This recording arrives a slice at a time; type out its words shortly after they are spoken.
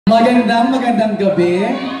Magandang gabi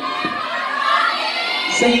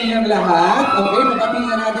sa inyong lahat. Okay,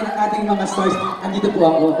 mapatingin na natin ang ating mga stars. Andito po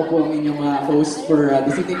ako po ang inyong host for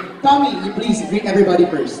this evening. Tommy, you please greet everybody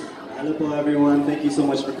first. Hello po everyone. Thank you so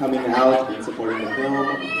much for coming out and supporting the film.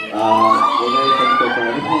 We're very thankful for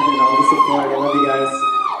everything and all the support. I love you guys.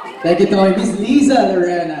 Thank you, Tommy. Miss Liza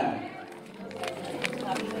Lorena.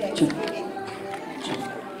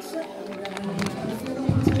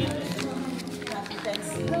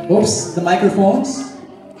 Oops, the microphones.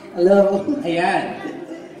 Hello. Ayan.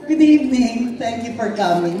 Good evening. Thank you for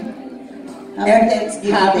coming. Happy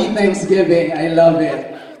Thanksgiving. Happy Thanksgiving. I love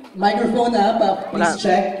it. Microphone up. Please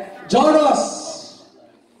check. Joros!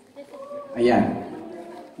 Ayan.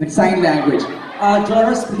 Nag-sign language.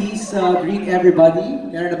 Joros, please greet everybody.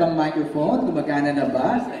 Meron na bang microphone? Gumagana na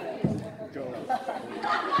ba?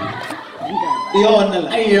 I-on na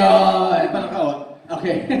lang. Ayun. Palakaon.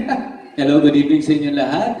 Okay. Hello, good evening sa inyo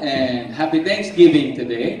lahat and happy Thanksgiving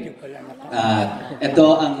today. Ito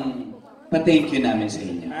ang pa-thank you namin sa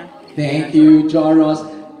inyo. Thank you, Joros.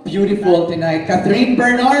 Beautiful tonight. KATHRYN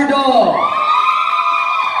Bernardo!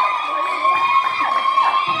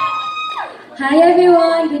 Hi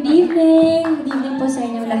everyone! Good evening! Good evening po sa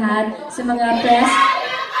inyong lahat. Sa mga press.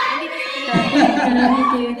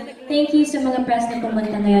 Thank you sa mga press na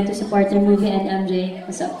pumunta ngayon to support the movie and MJ.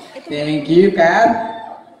 What's up? Thank you, Kat.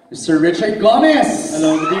 Mr. Richard Gomez.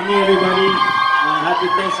 Hello, good evening everybody. Happy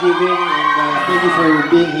Thanksgiving and thank you for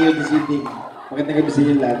being here this evening. Magandang gabi sa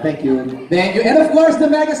inyo lahat. Thank you. Thank you. And of course,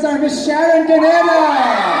 the megastar, Miss SHARON Cuneta.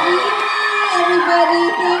 Everybody,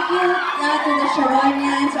 thank you to the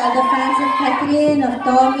Sharonians, all the fans of KATHRYN, of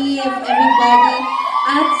Tommy, of everybody,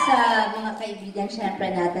 at sa mga kaibigan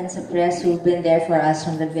syempre natin sa press who've been there for us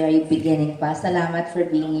from the very beginning pa. Salamat for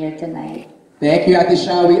being here tonight. Thank you, Ate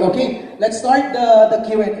Shawi. Okay, let's start the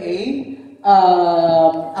Q&A.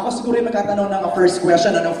 Ako siguro yung magtatanong ng first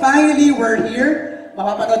question. Finally, we're here.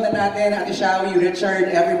 Mapapanood na natin, Ate Shawi,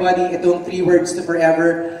 Richard, everybody, itong 3 words to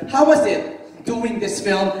forever. How was it doing this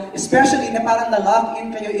film? Especially na parang na-lock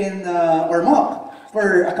in kayo in Ormoc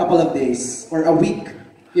for a couple of days or a week.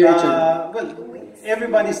 Here, Richard. Well,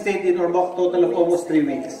 everybody stayed in Ormoc total of almost 3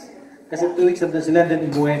 weeks. Kasi 2 weeks na sila,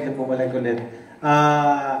 then buhay na pumalag ulit.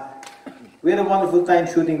 We had a wonderful time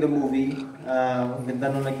shooting the movie. Ganda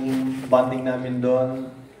nung naging bonding namin doon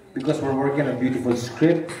because we're working on a beautiful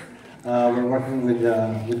script. We're working with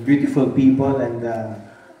beautiful people, and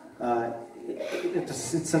it's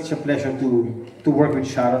such a pleasure to work with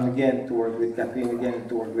Sharon again, to work with KATHRYN again, and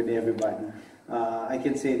to work with everybody. I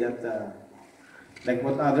can say that, like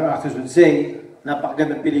what other actors would say,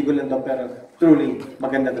 napakagandang pelikula to, pero truly,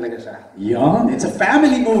 maganda talaga siya. Yeah, it's a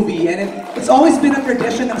family movie, and it's always been a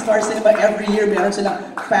tradition ng Star Cinema. Every year, meron silang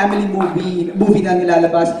family movie na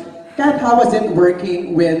nilalabas. Kat, how was it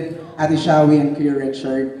working with Ate Shawi and Kuya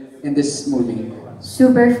Richard in this movie?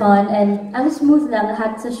 Super fun and ang smooth lang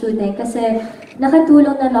lahat sa shooting kasi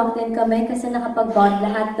nakatulong na locked in kami kasi nakapag-bond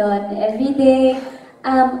lahat doon every day.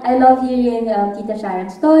 I love hearing Tita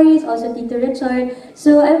Sharon's stories, also Tito Richard.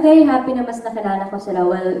 So I'm very happy na mas nakilala ko sila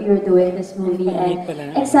while you're doing this movie. And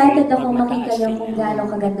excited ako makita niyo kung gaano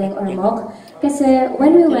kaganda yung Ormoc. Kasi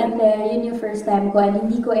when we went there, yun yung first time ko and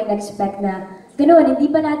hindi ko in-expect na ganoon, hindi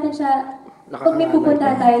pa natin siya, pag may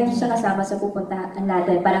pupuntahan tayo, hindi siya kasama sa pupuntahan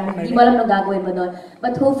natin. Parang hindi mo alam nung gagawin mo doon.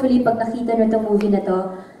 But hopefully, pag nakita nyo itong movie na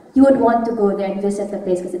to, you would want to go there and visit the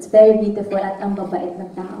place because it's very beautiful at ang babait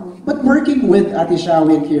ng tao. But working with Ate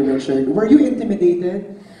Shawi and Kuya Richard, were you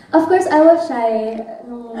intimidated? Of course, I was shy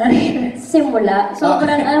nung simula. So,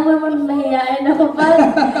 parang alam mo naman mahihain ako.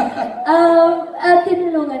 But,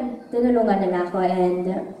 tinulungan nila ako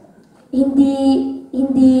and hindi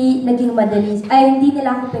naging madali. Hindi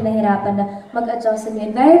nila ako pinahirapan na mag-adjust sa new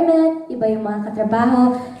environment, iba yung mga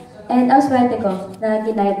katrabaho. And ang swerte ko na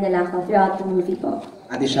ginayad nila ako throughout the movie po.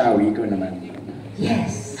 Ate Shawi, ikaw naman.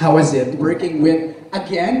 Yes. How was it working with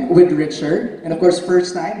Richard, and of course,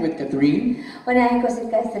 first time with KATHRYN? Unahin ko si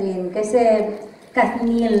KATHRYN kasi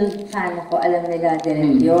KATHNIL fan ako, alam nila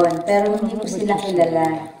din yun. Pero hindi ko sila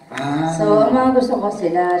kilala. So, ang mga gusto ko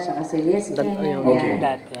sila, siya si Liz, ganyan.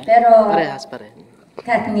 Pero, parehas pa rin.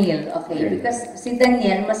 KATHNIL, okay. Because si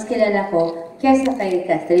Daniel, mas kilala ko kesa kay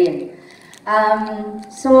KATHRYN.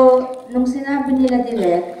 So, nung sinabi nila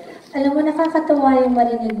direct, alam mo, nakakatawa yung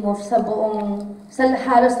marinig mo sa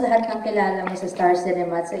halos lahat ng kilala mo sa Star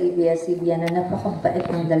Cinema at sa ABS-CBN na napakabait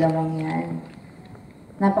ng dalawang yan.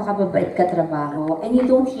 Napakababait ka trabaho. And you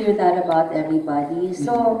don't hear that about everybody.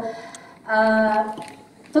 So,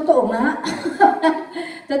 totoo nga.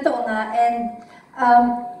 Totoo nga. And,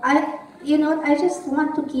 I just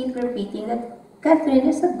want to keep repeating that KATHRYN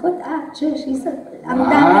is a good actress. Ang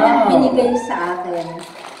dami nag-say sa akin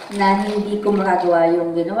na hindi ko magagawa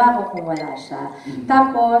yung ginawa ko kung wala siya.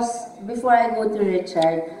 Tapos, before I go to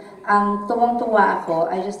Richard, ang tuwang-tuwa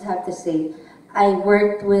ako, I just have to say, I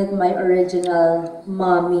worked with my original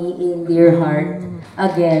mommy in Dear Heart.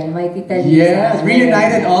 Again, my Tita Lisa. Yes,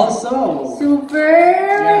 reunited also. Super!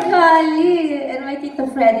 My golly! And my Tita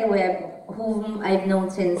Freddie Webb, whom I've known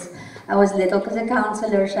since I was little, kasi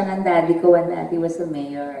counselor siya ng daddy ko when daddy was a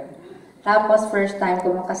mayor. Tapos, first time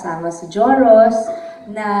ko makasama si Joros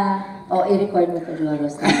na, i-record mo ko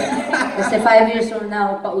Joros. Kasi 5 years from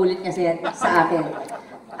now, paulit niya sa akin.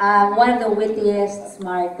 One of the wittiest,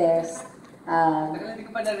 smartest, Hindi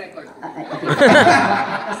ko pa na-record.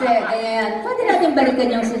 Kasi, ganyan, pwede natin balikan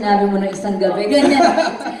yung sinabi mo ng isang gabi. Ganyan.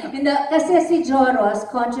 Kasi si Joros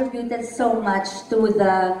contributed so much to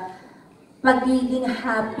the pagiging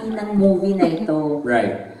happy ng movie na ito.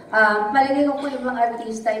 Right. Palagay ko kung ibang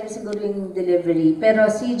artista, yung siguro yung delivery. Pero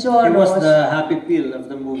si Joros... He was the happy pill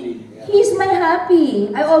of the movie. He's my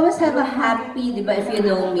happy. I always have a happy, di ba, if you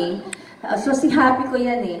know me. So si happy ko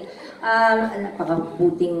yan eh.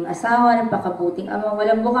 Napakabuting asawa, napakabuting ama.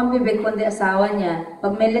 Walang bukang bibig kundi asawa niya.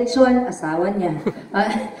 Pag may lechon, asawa niya.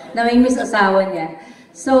 Namimiss asawa niya.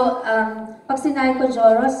 So, pag sinabi ko,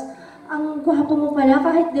 Joros, ang gwapo mo pala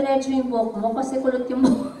kahit diretso yung buhok mo kasi kulot yung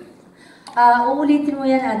buhok. Uulitin mo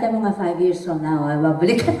yan ata mga 5 years from now.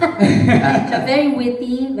 Babalik ka na. Very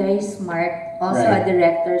witty, very smart. Also a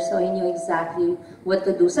director, so he knew exactly what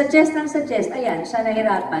to do. Suggest ng suggest. Ayan, siya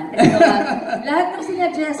nahirapan. Lahat ng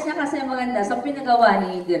sinuggest niya kasi maganda. So pinagawa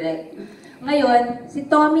ni Direk. Ngayon, si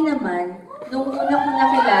Tommy naman, nung una kong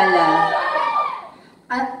nakilala,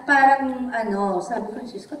 at parang sabi ko,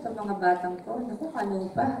 sis ko, itong mga batang ko, naku,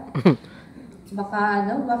 ano pa?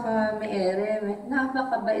 Baka may ere,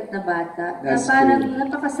 napakabait na bata. That's parang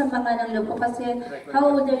napakasama nga ng loob ko kasi, how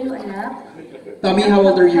old are you, anak? Tommy, how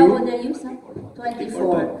old are you? How old are you, son?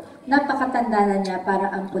 24. Napakatanda na niya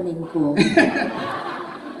para ampunin ko.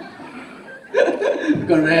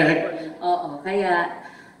 Correct. Oo, kaya...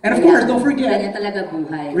 And of course, don't forget, ganyan talaga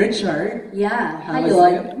buhay. Richard. Yeah, How was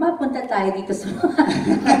ngayon, mapunta tayo dito sa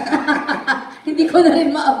hindi ko na rin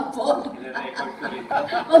maampon.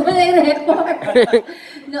 O ba na-record?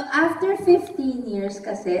 No, after 15 years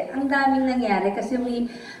kasi, ang daming nangyari kasi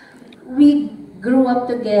we grew up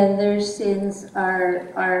together since our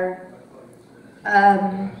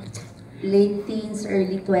late teens,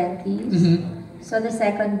 early 20s. So the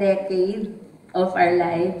second decade of our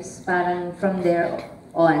lives, parang from there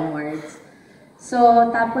onwards.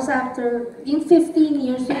 So, tapos after, in 15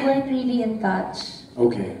 years, we weren't really in touch.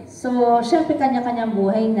 Okay. So, syempre kanya-kanyang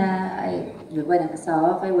buhay na, di ba,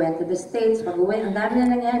 nag-asawa kayo, went to the States, pag-uwi, ang dami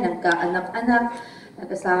na nangyari, nagka-anak-anak,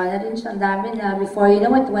 nag-asawa na rin siya, ang dami na, before you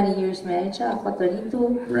know it, 20 years married siya, ako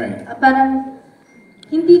 32. Right. Parang,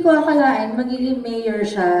 hindi ko akalain, magiging mayor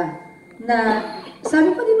siya, na,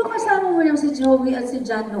 sabi ko, di ba kasama mo lang si Joey at si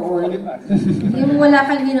John noon? Yung wala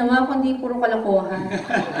kang ginawa, kundi puro kalokohan.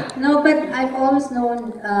 No, but I've always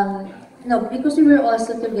known, because we were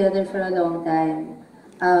also together for a long time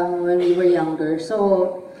when we were younger.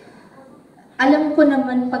 So, alam ko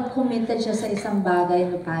naman pag committed siya sa isang bagay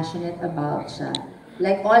na passionate about siya.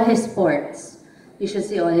 Like all his sports, you should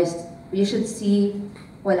see,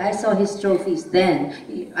 well, I saw his trophies then.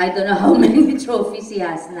 I don't know how many trophies he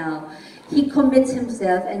has now. He commits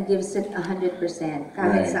himself and gives it 100%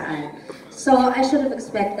 kahit saan. So I should have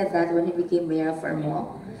expected that when he became mayor of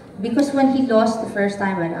Ormoc. Because when he lost the first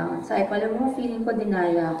time around, sabi ko, alam mo, feeling ko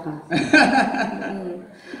dinaya ka.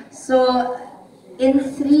 So, in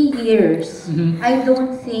 3 years, I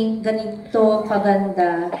don't think ganito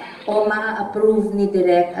kaganda o ma-approve ni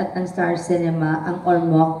Direk at ng Star Cinema ang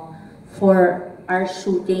Ormoc for our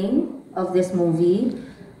shooting of this movie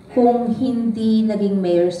kung hindi naging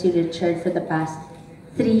mayor si Richard for the past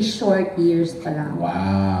 3 short years pa lang.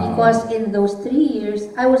 Wow. Because in those 3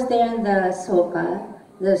 years, I was there in the SOCA,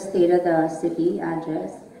 the State of the City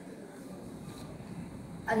address.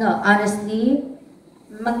 Honestly,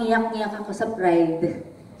 mangiyak-ngiyak ako sa pride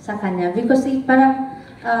sa kanya. Because parang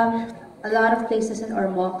a lot of places in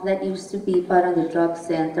Ormoc that used to be parang the drug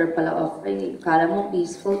center pala of, kala mo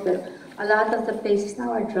peaceful, pero a lot of the places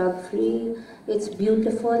now are drug-free. It's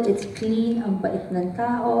beautiful, it's clean, ang bait ng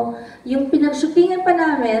tao. Yung pinag-shootingan pa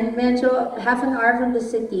namin, medyo half an hour from the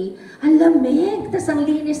city, ang lamig, tas ang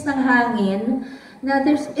linis ng hangin, na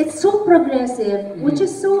it's so progressive, which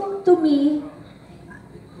is so, to me,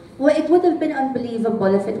 well, it would have been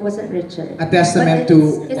unbelievable if it wasn't Richard. A testament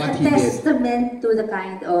to what he did. It's a testament to the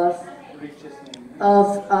kind of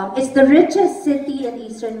it's the richest city in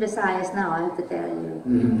Eastern Visayas now, I have to tell you.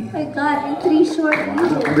 My God, in 3 short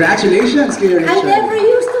years. Congratulations, Kuya Richard. I never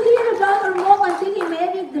used to hear about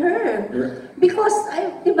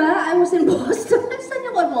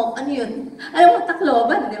yun. Alam mo,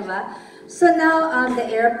 Tacloban, di ba? So now, the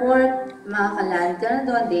airport, makaka-land ka na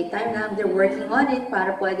doon, daytime lang, they're working on it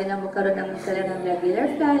para pwede na magkaroon ng talagang regular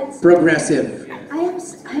flights. Progressive. I'm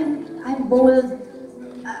bold.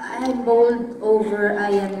 I'm bowled over.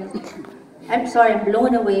 I'm sorry. I'm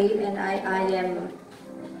blown away, and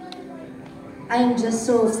I'm just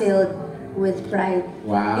so filled with pride.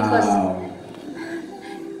 Wow. Because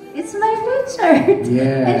it's my Richard.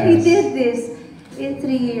 Yes. And he did this in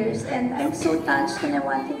 3 years, and I'm so touched, and I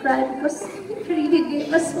want to cry because he really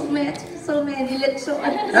gave us so many lections.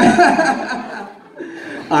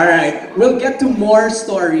 Alright, we'll get to more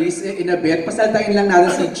stories in a bit. Pasaltayin lang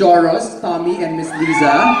natin si Joros, Tommy, and Miss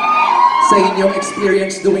Liza sa inyong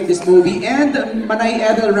experience doing this movie. And Manay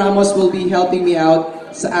Edel Ramos will be helping me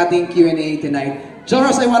out sa ating Q&A tonight.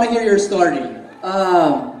 Joros, I want to hear your story.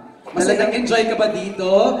 Mas nag-enjoy ka ba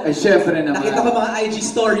dito? Syempre naman. Nakita ko mga IG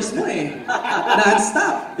stories mo eh.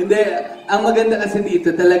 Non-stop. Hindi, ang maganda kasi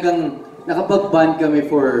dito, talagang nakapag-bond kami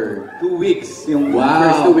for 2 weeks. Yung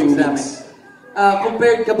first 2 weeks namin.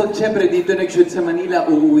 Compared kapag syempre dito nag-shoot sa Manila,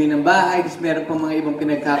 uuwi ng bahay, tapos meron pang mga ibang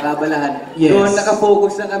pinagkakabalahan. Yes. Doon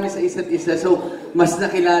nakafocus na kami sa isa't isa. So, mas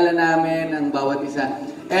nakilala namin ang bawat isa.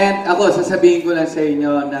 And ako, sasabihin ko lang sa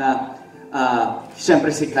inyo na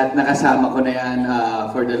syempre si Kat, nakasama ko na yan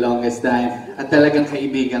for the longest time. At talagang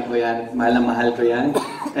kaibigan ko yan. Mahal na mahal ko yan.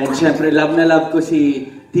 And syempre, love na love ko si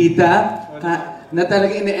Tita. Na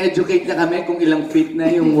talagang ine-educate na kami kung ilang feet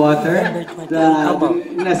na yung water.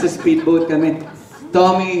 Nasa speedboat kami.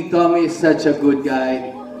 Tommy is such a good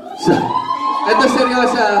guy. So, eto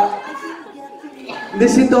seryosa. Hindi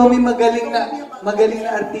si Tommy magaling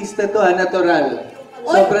na artista to, natural.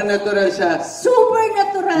 Sobrang natural siya. Super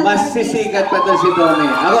natural. Mas sisikat pa to si Tommy.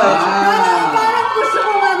 Ako Parang gusto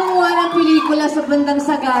ko nga gumawa ng pelikula sa bandang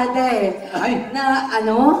Sagada eh. Ay. Na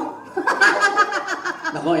ano?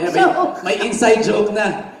 Nako, may inside joke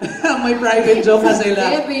na. May private joke na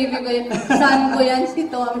sila. Eh, baby ko yun. Saan ko yan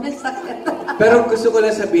si Tommy Sakit. Pero gusto ko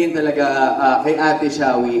lang sabihin talaga kay Ate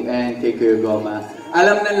Shawi and kay Kuya Goma,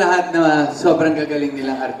 alam ng lahat na sobrang gagaling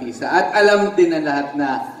nilang artista. At alam din ng lahat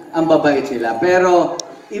na ang babait sila. Pero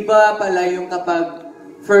iba pala yung kapag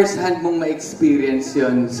first hand mong ma-experience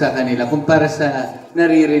yun sa kanila kumpara sa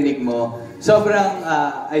naririnig mo. Sobrang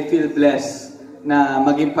I feel blessed na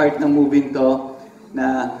maging part ng movie to,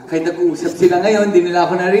 na kahit nag-uusap sila ngayon, hindi nila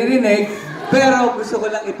ako naririnig, pero gusto ko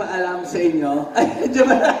lang ipaalam sa inyo. Ay, diyan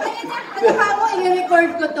ba? Ano mo,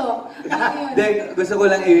 i-record ko to. Gusto ko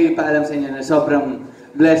lang ipaalam sa inyo na sobrang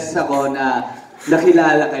blessed ako na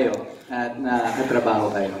nakilala kayo at nakatrabaho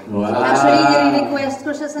kayo. Wow. Actually, i-request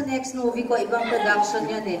ko siya sa next movie ko, ibang production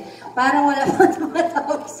yun eh. Parang wala pa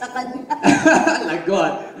tumatawag sa kanya.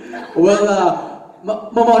 Lagot. Well,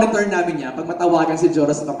 mamonitor namin yan pag matawagan si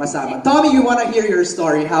Joros na kasama. Tommy, you wanna hear your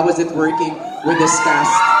story? How was it working with this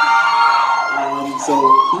cast?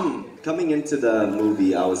 Coming into the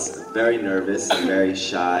movie, I was very nervous and very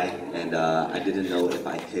shy, and I didn't know if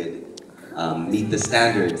I could meet the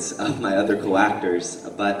standards of my other co-actors,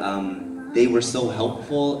 but they were so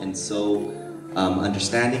helpful and so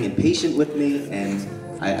understanding and patient with me, and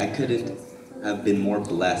I couldn't have been more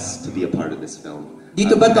blessed to be a part of this film.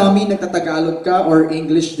 Dito ba, Tommy, nagtatagalog ka or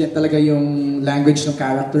English din talaga yung language ng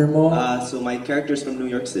character mo? So my character's from New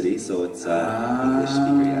York City, so it's English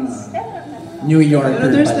speaker, yes. New Yorker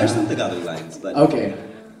There's pala. some Tagalog lines, but Okay.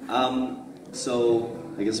 So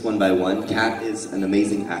I guess one by one, Kat is an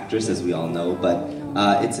amazing actress, as we all know, but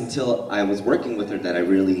it's until I was working with her that I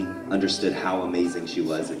really understood how amazing she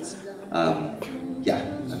was. It's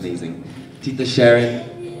amazing. Tita Sharon,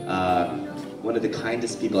 one of the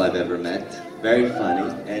kindest people I've ever met. Very funny,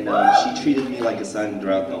 and she treated me like a son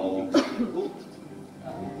throughout the whole.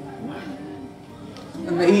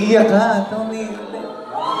 Naiiyak ka, Tommy.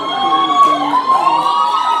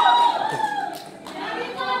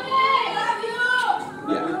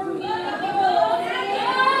 Yeah.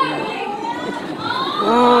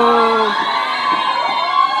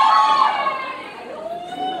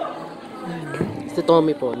 Si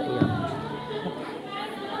Tommy po, naiyak.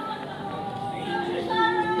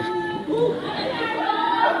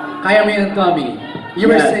 Kaya mo yun, Tommy. You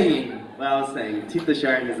were saying. Well, I was saying, Tita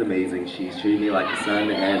Sharon is amazing. She's treated me like a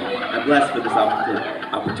son, and I'm blessed for this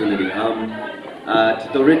opportunity.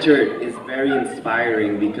 Tito Richard is very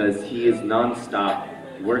inspiring because he is non-stop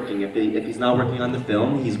working. If he's not working on the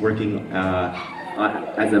film, he's working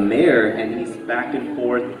as a mayor, and he's back and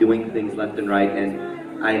forth doing things left and right. And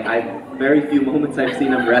I very few moments I've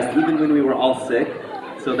seen him rest, even when we were all sick.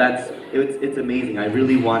 So it's amazing. I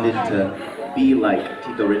really wanted to be like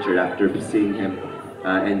Tito Richard after seeing him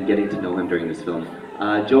and getting to know him during this film.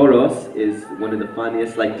 Joros is one of the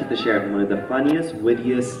funniest, like Tita Sharon, one of the funniest,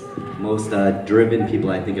 wittiest, most driven people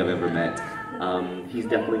I think I've ever met. He's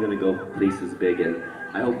definitely going to go places big, and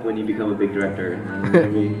I hope when you become a big director,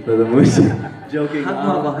 for the most joking. Let's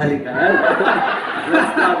talk about it.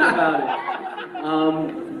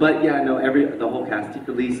 But yeah, no, the whole cast.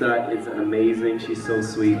 Tita Lisa is amazing. She's so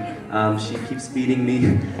sweet. She keeps feeding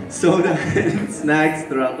me soda and snacks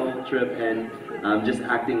throughout the whole trip, and just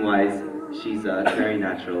acting-wise, she's very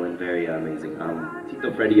natural and very amazing.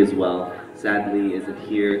 Tito Freddy as well. Sadly, isn't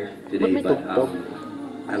here today, but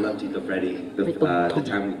I love Tito Freddy. The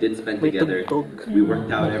time we did spend together, we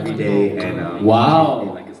worked out every day, and wow,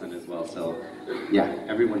 like his son as well. So yeah,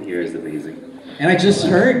 everyone here is amazing. And I just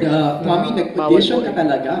heard, Tommy, nag-audition ka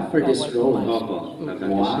talaga for this role. Opo.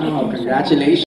 Wow, congratulations.